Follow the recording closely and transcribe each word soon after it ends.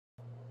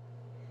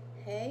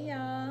Hey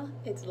y'all,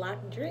 it's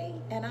Loc'd Dree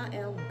and I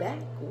am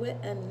back with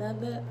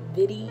another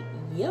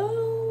video.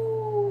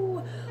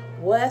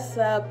 What's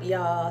up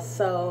y'all?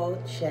 So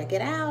check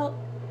it out.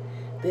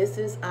 This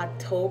is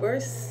October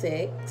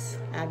 6th.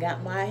 I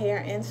got my hair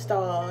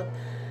installed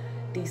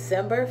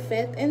December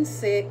 5th and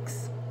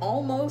 6th,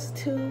 almost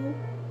 2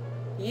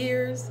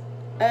 years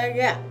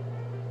ago.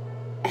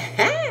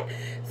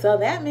 So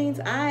that means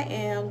I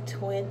am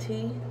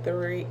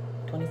 23,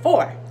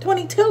 24,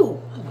 22.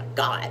 Oh my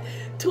God.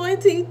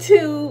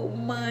 22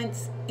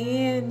 months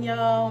in,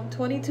 y'all.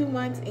 22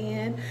 months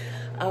in.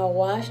 I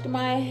washed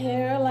my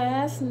hair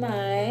last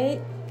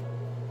night.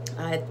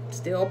 I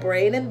still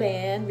braid and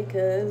band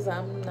because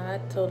I'm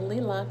not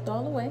totally locked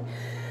all the way.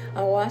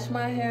 I washed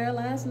my hair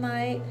last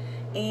night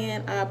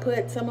and I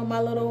put some of my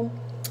little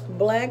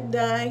black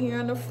dye here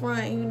in the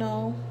front, you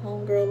know,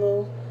 homegirl a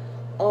little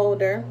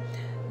older.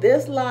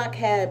 This lock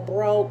had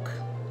broke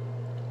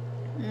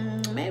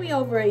maybe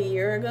over a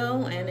year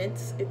ago, and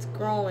it's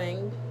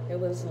growing. It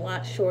was a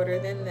lot shorter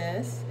than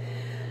this.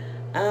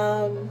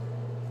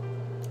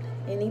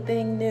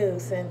 Anything new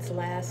since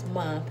last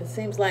month? It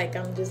seems like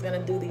I'm just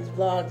gonna do these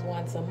vlogs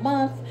once a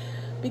month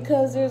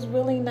because there's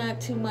really not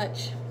too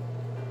much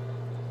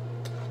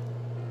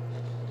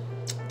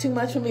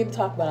for me to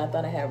talk about. I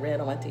thought I had red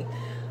on my teeth.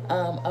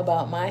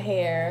 About my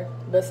hair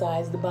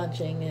besides the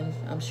bunching, and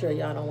I'm sure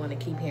y'all don't want to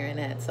keep hearing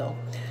that. So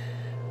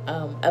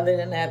other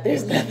than that,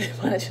 there's nothing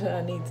much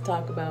I need to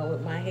talk about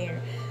with my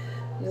hair.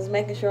 Just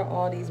making sure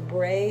all these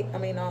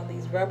all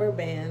these rubber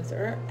bands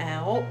are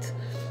out.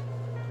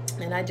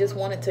 And I just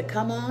wanted to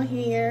come on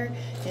here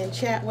and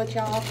chat with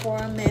y'all for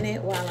a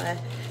minute while I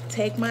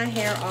take my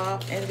hair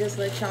off and just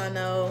let y'all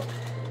know,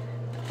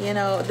 you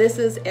know, this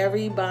is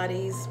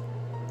everybody's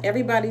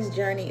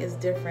journey is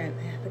different.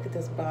 Look at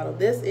this bottle.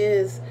 This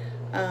is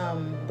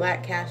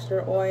black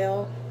castor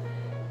oil,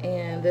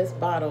 and this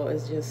bottle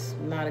is just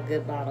not a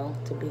good bottle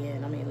to be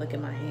in. I mean, look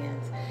at my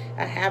hands.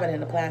 I have it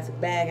in a plastic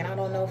bag, and I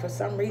don't know, for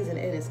some reason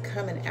it is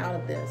coming out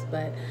of this,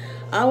 but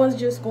I was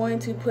just going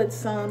to put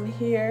some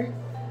here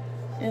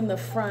in the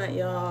front,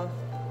 y'all,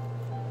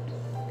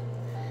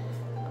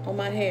 on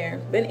my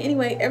hair. But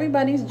anyway,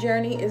 everybody's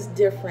journey is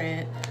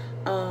different.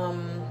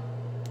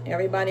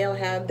 Everybody will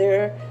have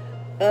their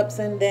ups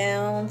and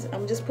downs.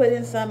 I'm just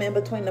putting some in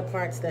between the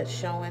parts that's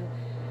showing.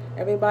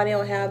 Everybody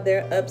will have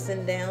their ups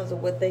and downs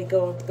of what they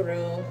go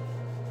through.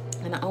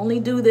 And I only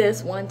do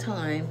this one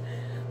time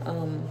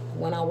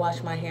when I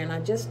wash my hair. And I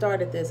just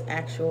started this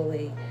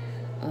actually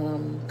a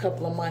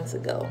couple of months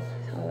ago.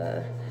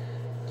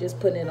 Just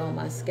putting it on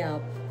my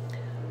scalp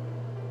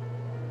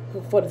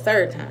for the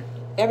third time.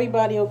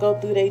 Everybody will go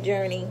through their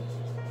journey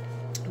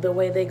the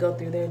way they go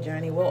through their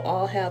journey. We'll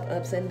all have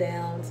ups and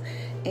downs.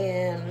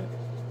 And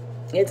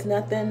it's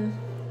nothing,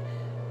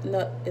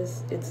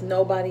 it's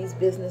nobody's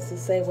business to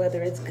say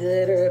whether it's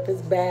good or if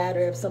it's bad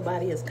or if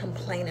somebody is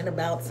complaining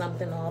about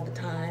something all the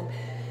time.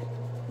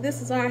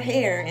 This is our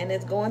hair, and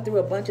it's going through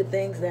a bunch of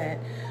things that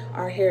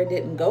our hair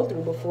didn't go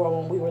through before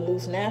when we were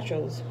loose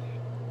naturals.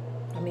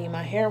 I mean,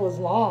 my hair was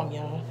long,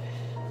 y'all.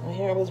 My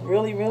hair was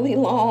really, really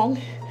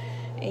long,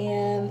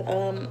 and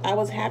I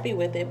was happy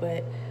with it,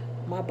 but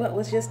my butt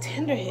was just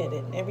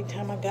tender-headed every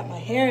time I got my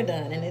hair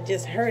done, and it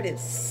just hurted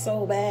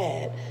so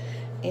bad.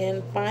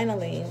 And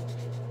finally,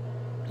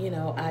 you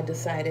know, I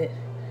decided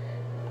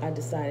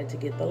to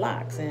get the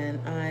locks, and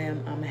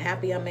I'm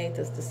happy I made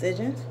this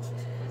decision.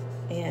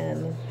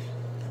 And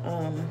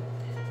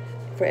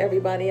for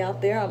everybody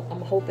out there,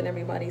 I'm hoping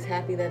everybody's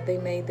happy that they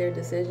made their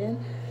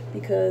decision,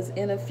 because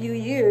in a few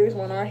years,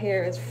 when our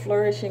hair is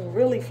flourishing,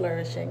 really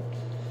flourishing,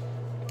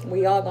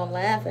 we all gonna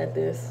laugh at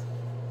this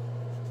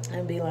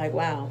and be like,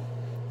 wow,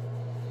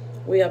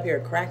 we up here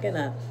cracking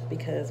up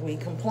because we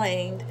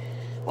complained.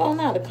 Well,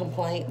 not a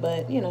complaint,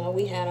 but, you know,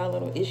 we had our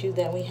little issues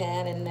that we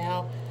had, and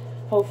now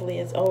hopefully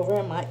it's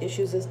over. My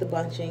issues is the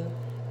bunching.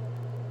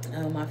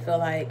 I feel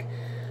like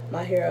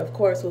my hair, of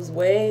course, was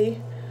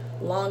way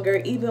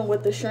longer, even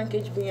with the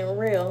shrinkage being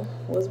real,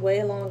 was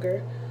way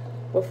longer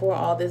before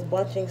all this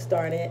bunching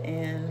started,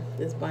 and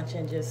this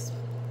bunching just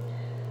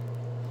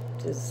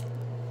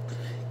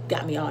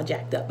got me all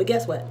jacked up. But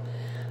guess what?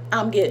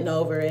 I'm getting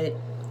over it.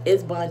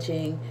 It's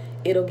bunching.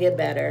 It'll get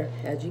better,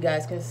 as you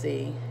guys can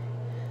see.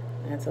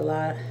 That's a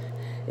lot.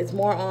 It's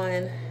more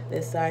on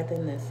this side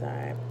than this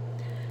side,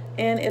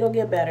 and it'll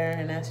get better,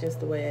 and that's just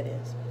the way it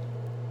is,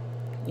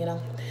 you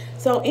know.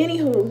 So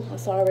anywho,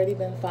 it's already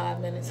been 5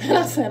 minutes, and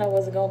I said I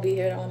wasn't gonna be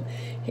here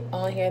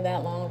on here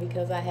that long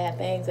because I had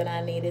things that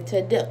I needed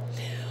to do.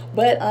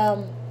 But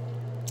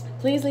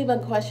please leave a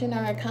question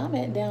or a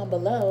comment down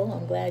below.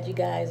 I'm glad you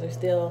guys are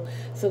still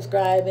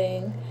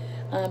subscribing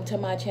to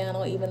my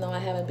channel, even though I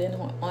haven't been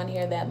on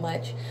here that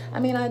much. I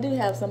mean, I do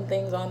have some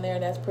things on there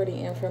that's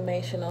pretty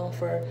informational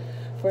for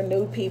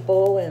new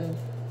people and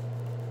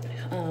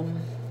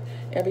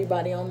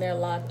everybody on their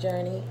lock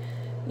journey,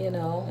 you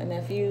know. And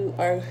if you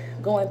are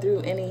going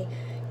through any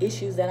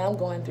issues that I'm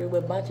going through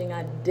with bunching,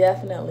 I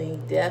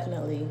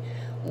definitely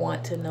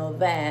want to know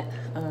that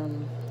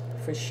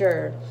for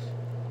sure.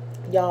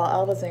 Y'all,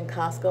 I was in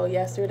Costco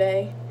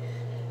yesterday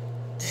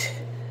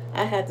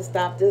I had to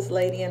stop this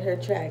lady in her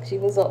tracks. She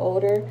was an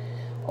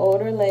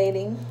older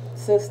lady,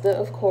 sister,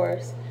 of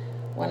course.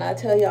 When I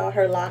tell y'all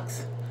her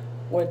locks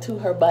were to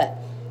her butt,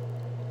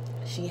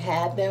 she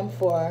had them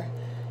for,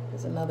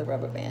 there's another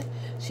rubber band.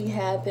 She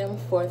had them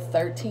for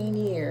 13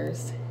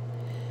 years.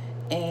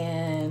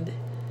 And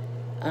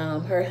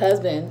her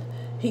husband,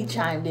 he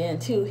chimed in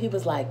too. He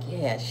was like,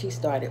 yeah, she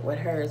started with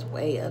hers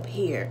way up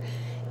here.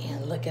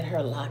 And look at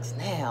her locks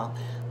now.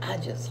 I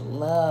just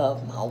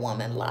love my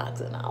woman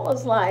locks. And I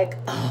was like,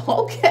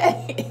 oh,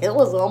 okay. It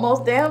was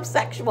almost damn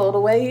sexual the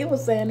way he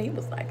was saying. He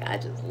was like, I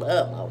just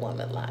love my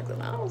woman locks.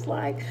 And I was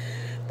like,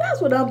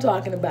 that's what I'm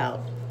talking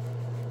about.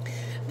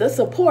 The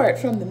support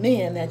from the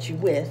men that you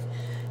with.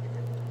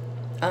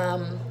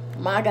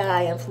 My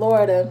guy in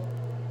Florida,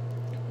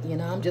 you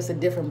know, I'm just a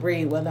different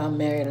breed whether I'm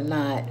married or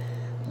not.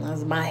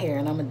 That's my hair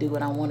and I'm going to do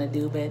what I want to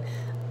do. But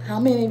how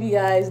many of you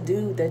guys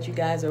do that you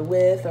guys are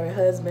with, or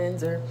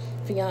husbands or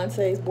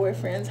fiancés,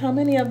 boyfriends? How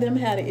many of them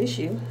had an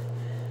issue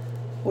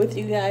with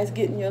you guys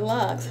getting your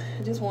locks?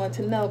 I just wanted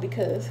to know,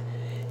 because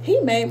he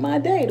made my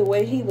day the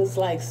way he was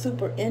like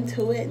super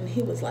into it. And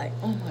he was like,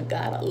 oh my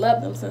God, I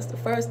loved them since the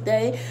first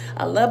day.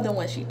 I loved them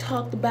when she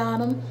talked about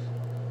them.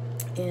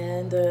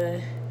 And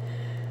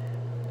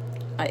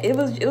it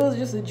was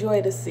just a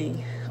joy to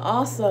see.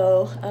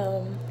 Also,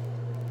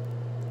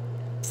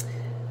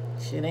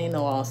 shit ain't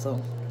no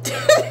also.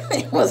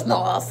 It was no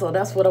also.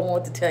 That's what I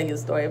want to tell you a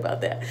story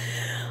about that.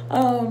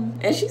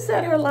 And she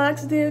said her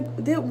locks did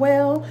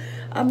well.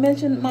 I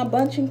mentioned my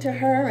bunching to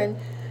her, and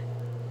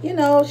you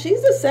know,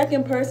 she's the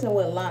second person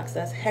with locks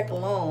that's heck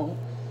long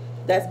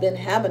that's been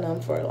having them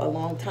for a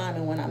long time.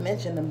 And when I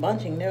mentioned the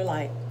bunching, they're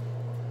like,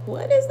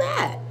 what is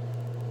that?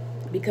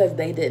 Because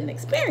they didn't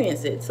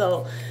experience it.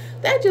 So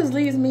that just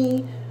leads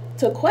me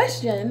to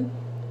question,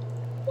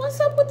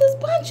 what's up with this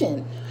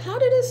bunching? How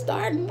did it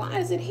start and why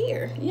is it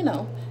here? You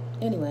know.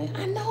 Anyway,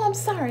 I know I'm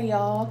sorry,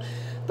 y'all,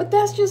 but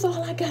that's just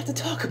all I got to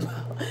talk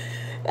about.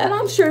 And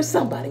I'm sure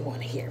somebody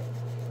want to hear.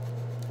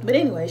 But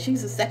anyway,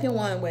 she's the second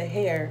one with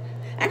hair.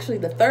 Actually,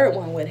 the third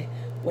one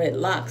with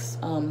locks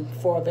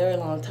for a very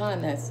long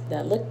time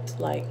that looked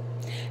like.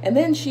 And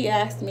then she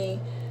asked me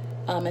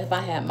if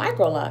I had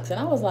micro locks. And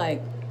I was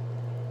like,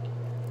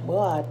 well,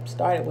 I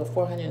started with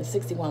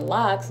 461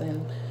 locks.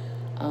 And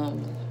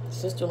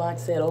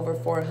Sisterlocks said over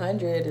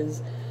 400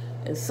 is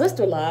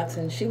Sisterlocks,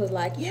 and she was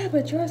like, yeah,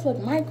 but yours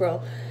look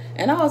micro.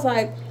 And I was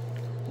like,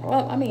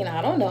 well, I mean,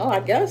 I don't know, I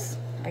guess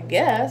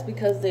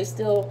because they're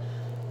still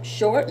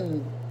short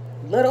and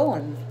little,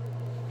 and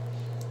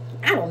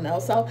I don't know.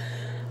 So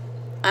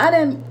I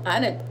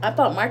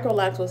thought micro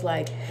locks was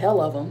like hell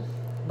of them,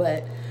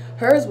 but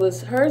hers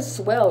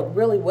swelled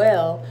really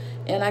well.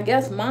 And I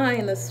guess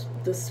mine,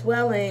 the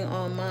swelling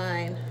on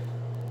mine,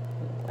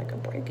 like a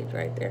breakage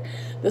right there,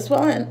 the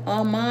swelling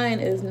on mine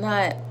is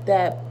not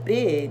that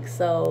big.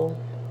 So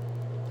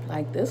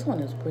like this one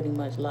is pretty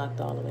much locked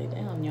all the way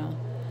down, y'all.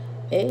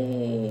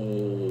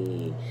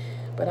 Hey,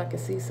 but I can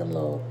see some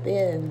little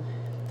thin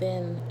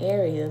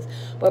areas,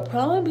 but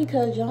probably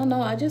because y'all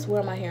know I just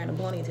wear my hair in a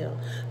ponytail.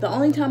 The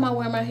only time I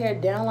wear my hair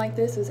down like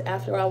this is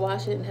after I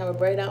wash it and have a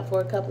braid out for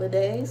a couple of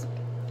days.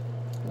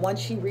 Once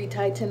she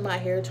retighten my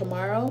hair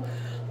tomorrow,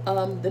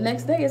 the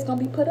next day it's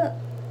gonna be put up,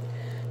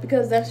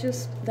 because that's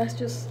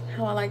just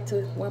how I like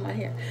to wear my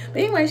hair.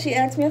 But anyway, she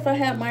asked me if I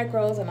had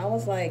micros, and I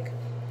was like,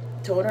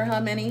 told her how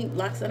many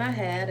locks that I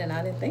had, and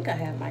I didn't think I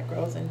had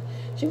micros, and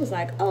she was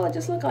like, oh, it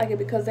just looked like it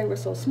because they were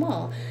so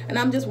small. And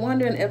I'm just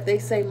wondering if they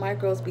say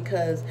micros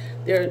because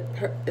it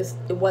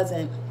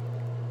wasn't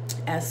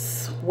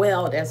as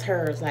swelled as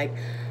hers. Like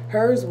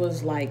hers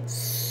was like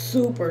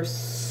super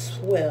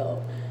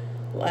swelled,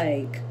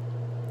 like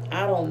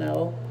I don't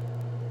know,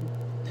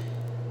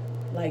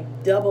 like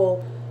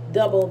double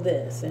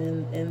this,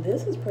 and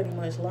this is pretty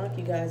much locked,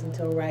 you guys,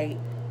 until right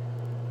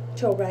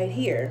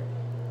here.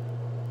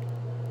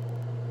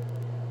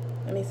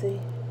 Let me see.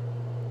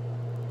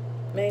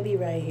 Maybe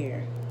right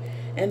here.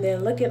 And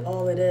then look at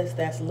all of this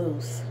that's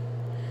loose.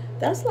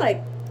 That's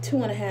like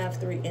 2.5,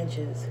 3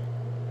 inches.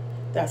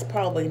 That's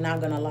probably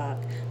not gonna lock.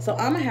 So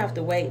I'm gonna have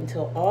to wait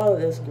until all of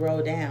this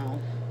grow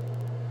down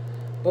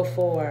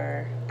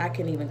before I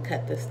can even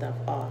cut this stuff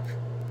off.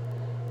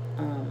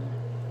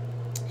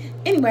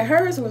 Anyway,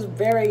 hers was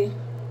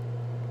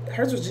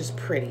just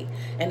pretty,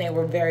 and they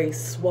were very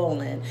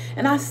swollen.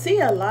 And I see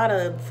a lot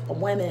of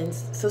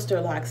women's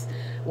Sisterlocks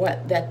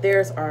that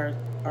theirs are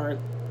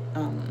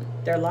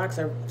their locks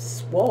are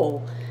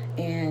swole,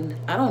 and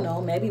I don't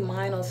know, maybe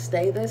mine will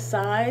stay this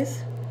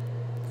size,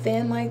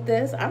 thin like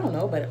this. I don't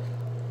know, but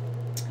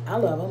I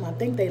love them. I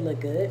think they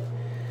look good.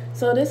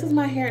 So this is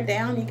my hair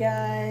down, you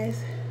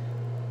guys.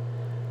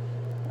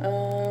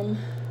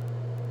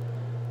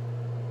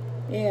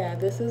 Yeah,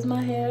 this is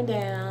my hair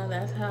down.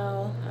 That's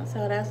how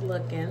that's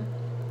looking.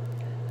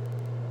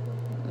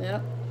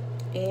 Yep.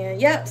 And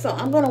yep, so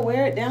I'm gonna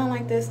wear it down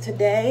like this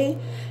today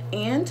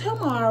and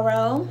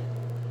tomorrow.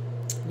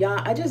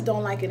 Y'all, I just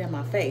don't like it in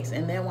my face.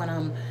 And then when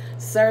I'm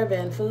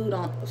serving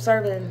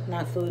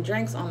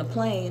drinks on the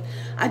plane,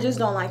 I just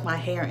don't like my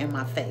hair in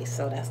my face.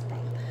 So that's the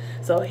problem.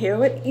 So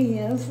here it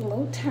is, a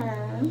little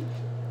turn.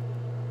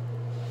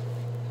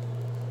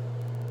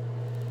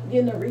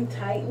 Getting it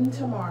retightened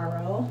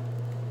tomorrow.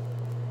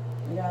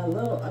 I got a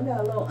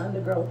little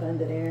undergrowth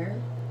under there.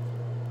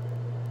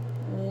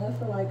 Yeah, I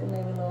feel like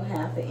maybe a little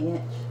half an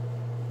inch.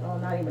 Oh,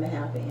 not even a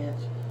half an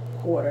inch.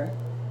 Quarter.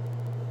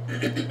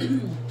 That's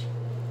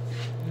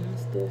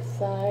this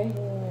side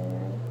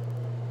here.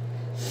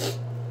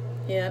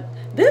 Yep.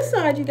 This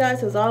side, you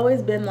guys, has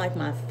always been like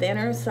my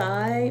thinner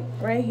side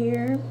right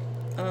here.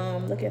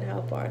 Look at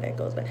how far that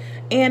goes back.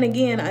 And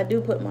again, I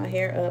do put my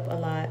hair up a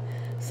lot.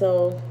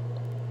 So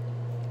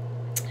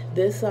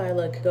this side,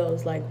 look,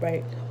 goes like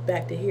right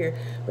back to here.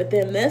 But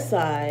then this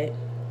side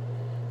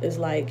is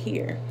like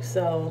here.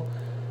 So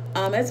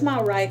it's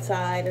my right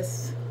side.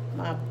 It's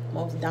my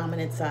most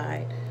dominant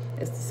side.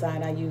 It's the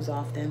side I use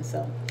often.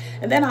 So,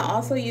 and then I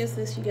also use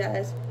this, you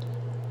guys,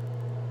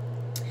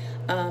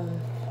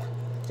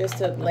 just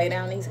to lay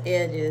down these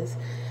edges.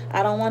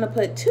 I don't want to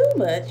put too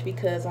much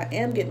because I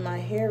am getting my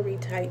hair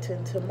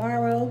retightened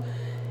tomorrow,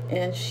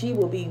 and she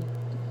will be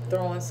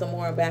throwing some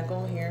more back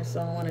on here. So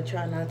I want to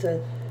try not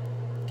to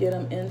get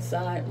them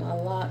inside my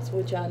locks,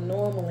 which I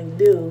normally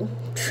do.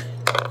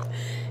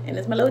 And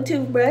it's my little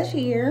toothbrush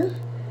here.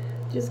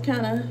 Just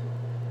kind of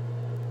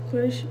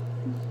push.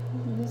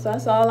 So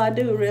that's all I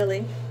do,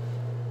 really.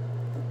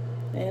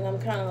 And I'm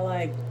kind of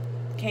like,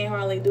 can't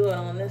hardly do it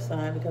on this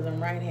side because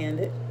I'm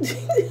right-handed.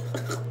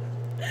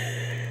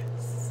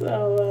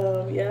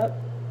 So,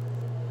 yep.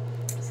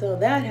 So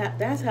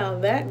that's how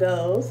that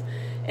goes.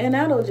 And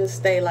that'll just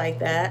stay like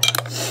that.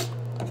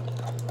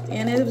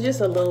 And it was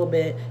just a little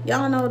bit.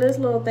 Y'all know this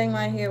little thing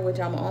right here, which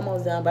I'm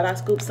almost done, but I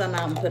scooped some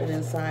out and put it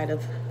inside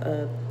of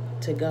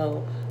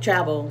to-go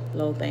travel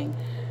little thing.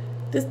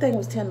 This thing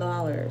was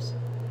 $10.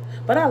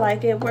 But I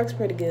like it. It works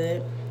pretty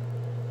good.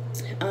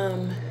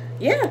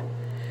 Yeah.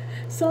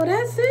 So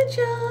that's it,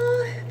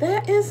 y'all.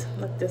 That is,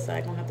 look, this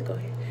side gonna have to go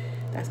here.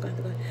 That's gonna have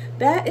to go here.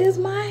 That is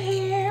my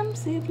hair.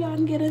 See if y'all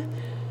can get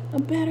a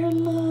better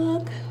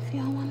look. If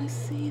y'all wanna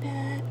see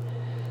that.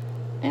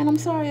 And I'm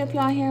sorry if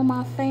y'all hear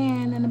my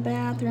fan in the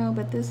bathroom,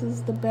 but this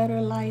is the better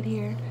light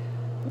here.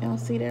 Y'all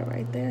see that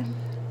right there?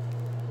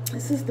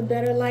 This is the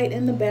better light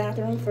in the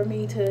bathroom for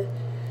me to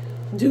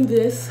do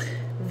this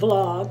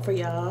vlog for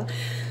y'all.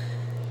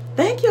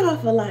 Thank y'all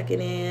for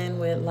locking in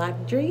with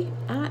Loc'd Dree.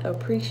 I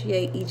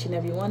appreciate each and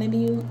every one of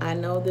you. I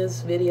know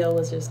this video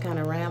was just kind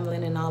of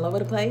rambling and all over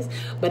the place,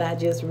 but I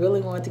just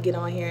really wanted to get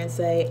on here and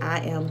say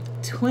I am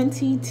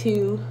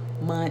 22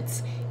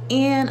 months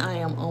in. I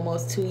am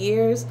almost 2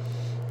 years.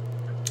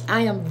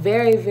 I am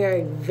very,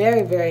 very,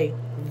 very, very,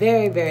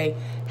 very, very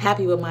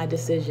happy with my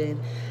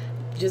decision.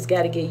 Just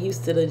got to get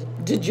used to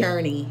the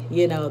journey,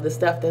 you know, the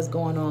stuff that's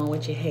going on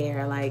with your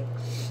hair. Like,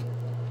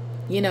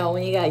 you know,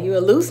 when you're a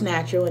loose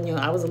natural, and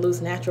I was a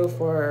loose natural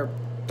for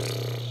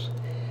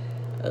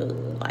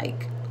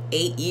like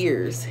 8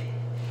 years,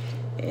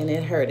 and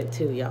it hurted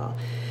too, y'all.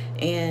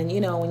 And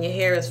you know, when your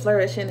hair is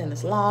flourishing and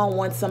it's long,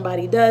 once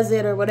somebody does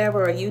it or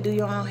whatever, or you do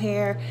your own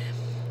hair,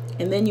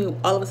 and then you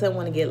all of a sudden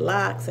want to get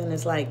locks, and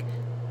it's like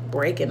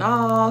breaking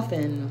off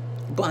and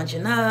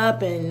bunching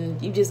up,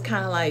 and you just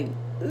kind of like,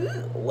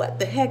 what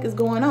the heck is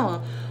going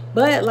on?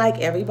 But like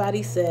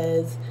everybody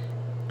says,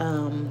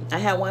 I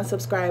had one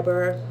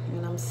subscriber,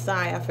 and I'm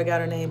sorry I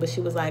forgot her name, but she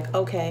was like,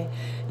 okay,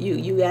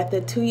 you at the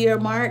 2-year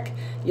mark,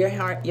 your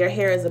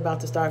hair is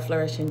about to start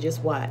flourishing.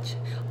 Just watch.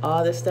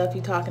 All the stuff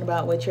you're talking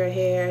about with your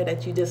hair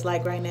that you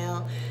dislike right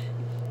now,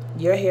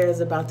 your hair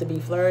is about to be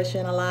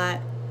flourishing a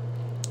lot,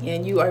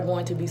 and you are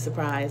going to be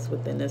surprised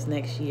within this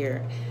next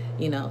year,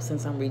 you know,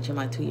 since I'm reaching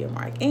my 2-year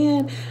mark.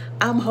 And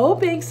I'm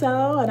hoping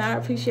so, and I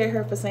appreciate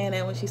her for saying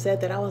that. When she said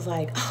that, I was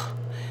like, oh,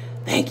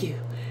 thank you.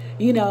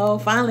 You know,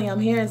 finally I'm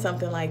hearing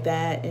something like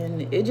that,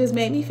 and it just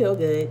made me feel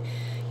good.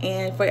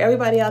 And for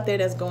everybody out there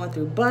that's going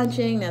through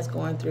bunching, that's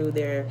going through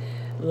their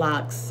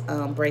locks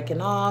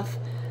breaking off,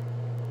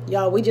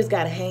 y'all, we just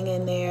got to hang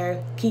in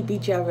there, keep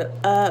each other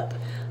up,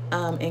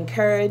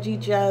 encourage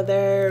each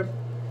other,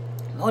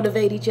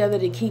 motivate each other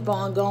to keep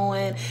on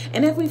going.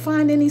 And if we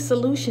find any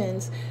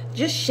solutions,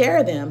 just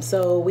share them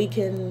so we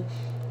can,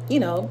 you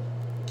know,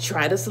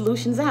 try the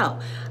solutions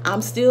out.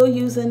 I'm still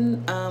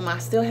using, I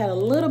still had a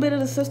little bit of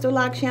the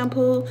Sisterlocks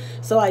shampoo,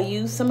 so I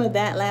used some of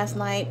that last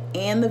night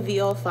and the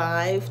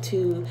VO5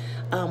 to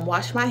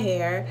wash my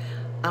hair.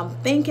 I'm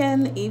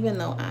thinking, even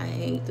though I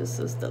hate the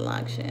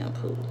Sisterlocks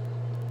shampoo,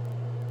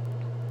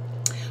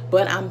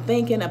 but I'm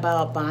thinking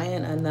about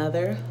buying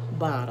another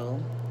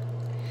bottle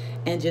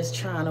and just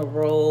trying to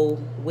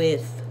roll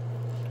with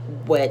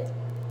what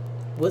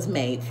was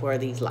made for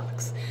these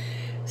locks.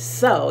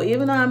 So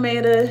even though I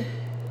made a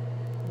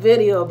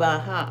video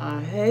about how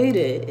I hate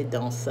it, it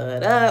don't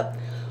set up,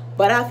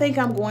 but I think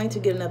I'm going to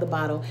get another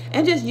bottle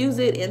and just use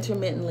it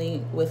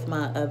intermittently with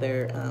my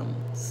other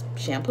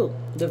shampoo,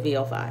 the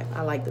VO5.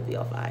 I like the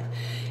VO5.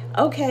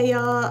 Okay,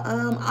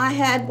 y'all, I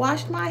had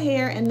washed my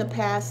hair in the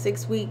past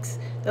 6 weeks.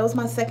 That was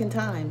my second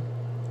time.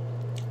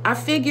 I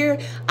figure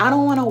I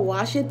don't want to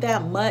wash it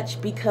that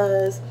much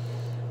because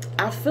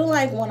I feel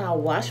like when I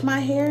wash my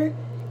hair,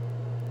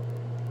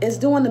 it's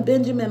doing the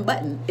Benjamin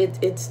Button.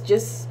 It's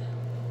just,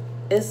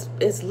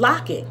 it's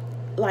locking.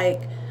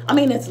 Like, I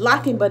mean, it's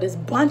locking, but it's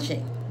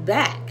bunching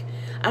back.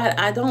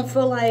 I don't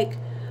feel like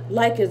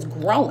it's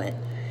growing,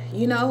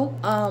 you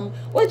know,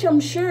 which I'm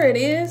sure it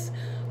is.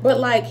 But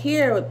like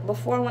here,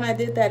 before when I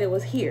did that, it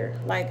was here.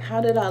 Like,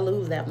 how did I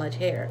lose that much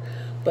hair?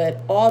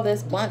 But all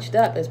this bunched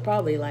up is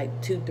probably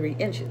like 2-3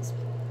 inches.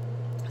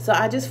 So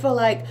I just feel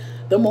like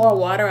the more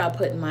water I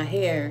put in my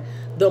hair,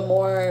 the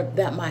more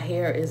that my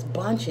hair is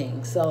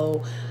bunching.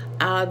 So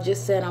I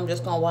just said I'm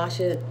just going to wash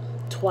it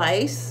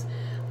twice,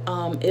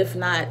 if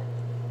not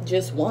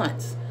just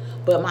once.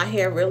 But my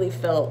hair really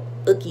felt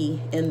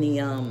icky in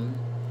the,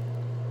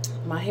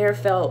 my hair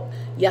felt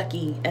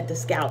yucky at the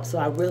scalp. So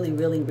I really,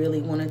 really,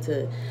 really wanted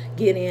to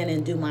get in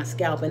and do my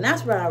scalp. And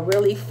that's where I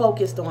really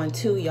focused on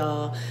too,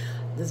 y'all.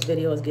 This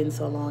video is getting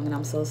so long and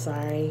I'm so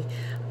sorry.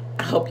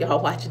 I hope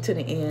y'all watch it to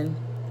the end.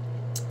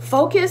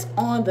 Focus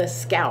on the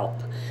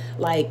scalp.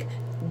 Like,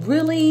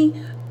 really,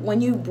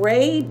 when you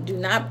braid, do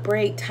not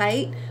braid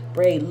tight,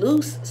 braid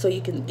loose, so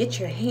you can get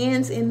your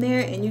hands in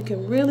there and you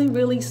can really,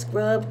 really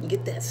scrub and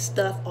get that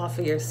stuff off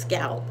of your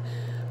scalp.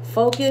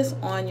 Focus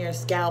on your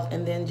scalp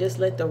and then just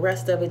let the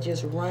rest of it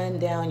just run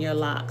down your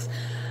locks.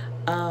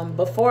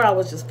 Before I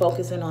was just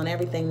focusing on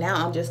everything.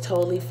 Now I'm just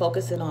totally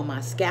focusing on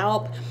my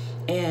scalp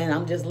and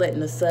I'm just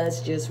letting the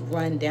suds just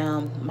run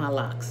down my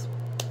locks.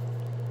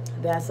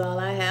 That's all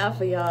I have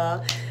for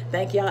y'all.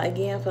 Thank y'all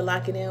again for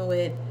locking in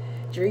with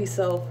Dree.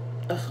 So,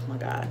 oh my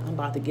God, I'm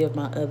about to give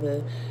my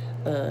other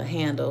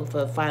handle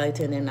for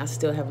Fileton and I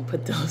still haven't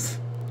put those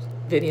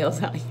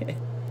videos out yet.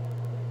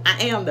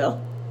 I am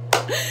though.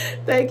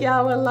 Thank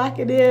y'all for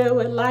locking in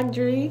with Loc'd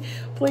Dree.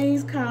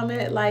 Please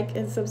comment, like,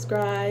 and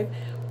subscribe.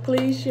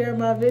 Please share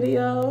my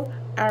video.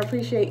 I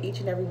appreciate each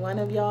and every one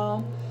of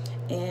y'all.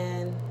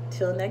 And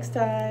till next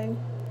time,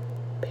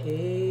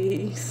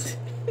 peace.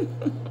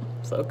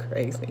 So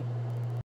crazy.